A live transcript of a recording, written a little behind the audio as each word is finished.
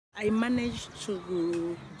I managed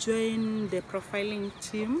to join the profiling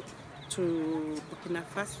team to Burkina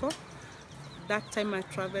Faso. That time I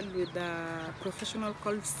traveled with a professional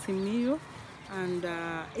called Simiyu and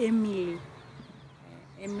Emily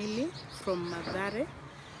from Madare.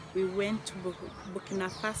 We went to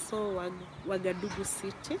Burkina Faso, Ouagadougou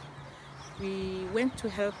city. We went to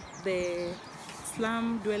help the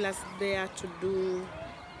slum dwellers there to do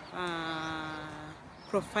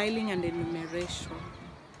profiling and enumeration.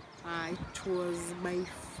 It was my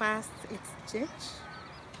first exchange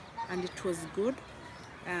and it was good,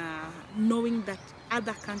 knowing that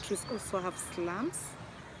other countries also have slums,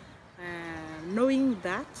 knowing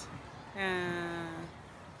that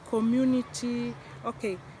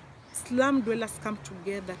slum dwellers come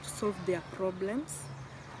together to solve their problems.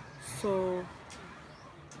 So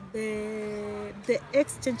the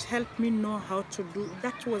exchange helped me know how to do.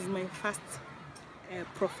 That was my first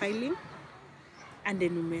profiling and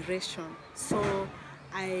enumeration. So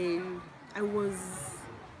I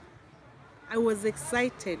was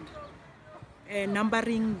excited,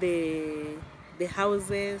 numbering the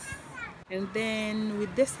houses, and then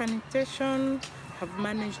with the sanitation, I've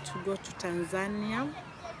managed to go to Tanzania,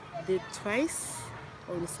 did twice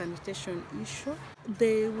on sanitation issue.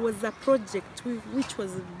 There was a project which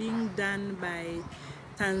was being done by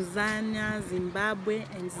Tanzania, Zimbabwe,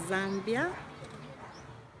 and Zambia.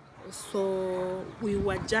 So we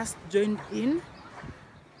were just joined in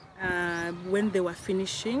when they were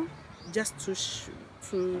finishing, just to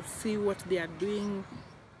see what they are doing,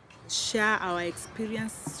 share our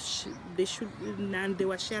experience. And they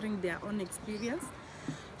were sharing their own experience.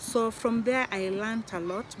 So from there I learned a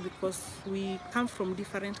lot, because we come from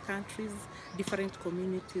different countries, different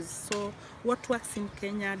communities. So what works in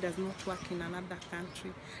Kenya does not work in another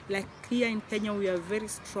country. Like here in Kenya, we are very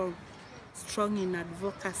strong in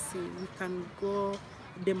advocacy. We can go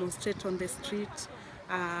demonstrate on the street,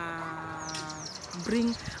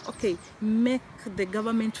 make the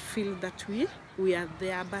government feel that we are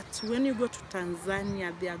there. But when you go to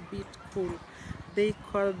Tanzania, they are a bit cool. They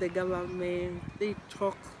call the government, they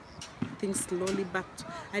talk things slowly, but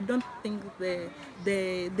I don't think they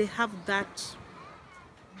have that.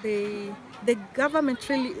 The government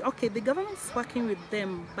really, the government is working with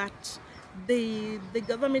them, but the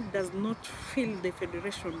government does not feel the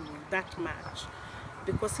federation that much,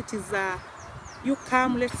 because it is you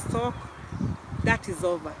come, let's talk, that is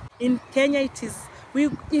over. In Kenya it is,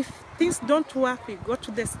 if things don't work, we go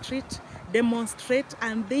to the street, demonstrate,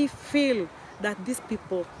 and they feel that these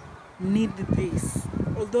people need this,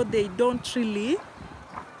 although they don't really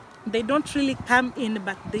come in,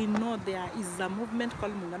 but they know there is a movement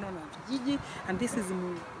called Muungano Wanavijiji, and this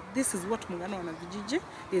is what Muungano Wanavijiji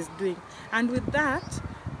is doing. And with that,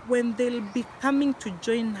 when they'll be coming to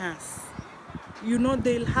join us,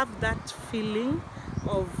 they'll have that feeling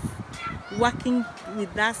of working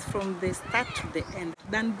with us from the start to the end.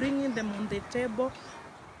 Then bringing them on the table,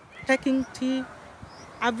 taking tea,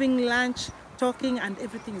 having lunch, talking, and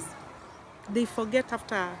everything they forget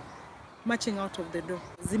after marching out of the door.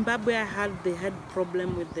 Zimbabwe they had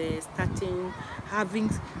problem with the having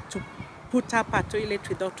to put up a toilet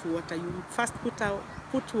without water. You first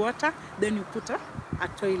put water, then you put a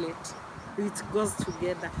toilet. It goes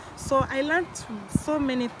together. So I learned so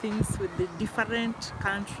many things with the different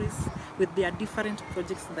countries, with their different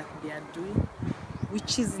projects that they are doing,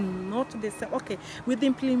 which is not the same. With the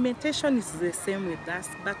implementation is the same with us,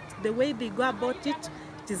 but the way they go about it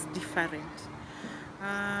is different.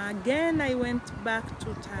 Again, I went back to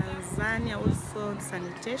Tanzania also on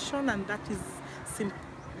sanitation, and that is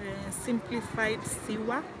simplified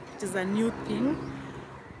sewer. It is a new thing,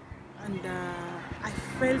 and I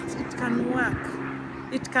felt it can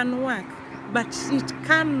work. It can work, but it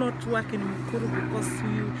cannot work in Mukuru because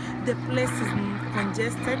the place is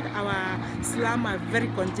congested. Our slums are very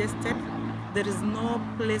congested. There is no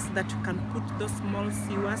place that you can put those small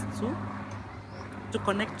sewers to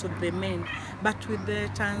connect to the main. But with the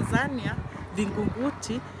Tanzania,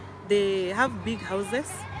 Vingunguti, they have big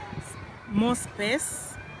houses, more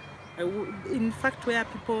space. In fact, where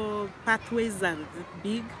pathways are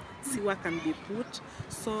big, sewer can be put.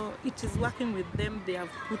 So it is working with them. They have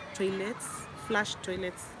put toilets, flush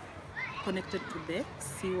toilets connected to the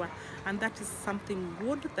sewer. And that is something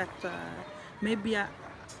good that maybe a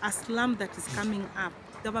slum that is coming up,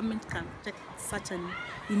 government can take such an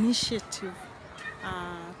initiative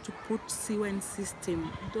to put sewer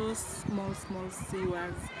system, those small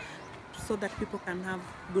sewers, so that people can have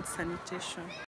good sanitation.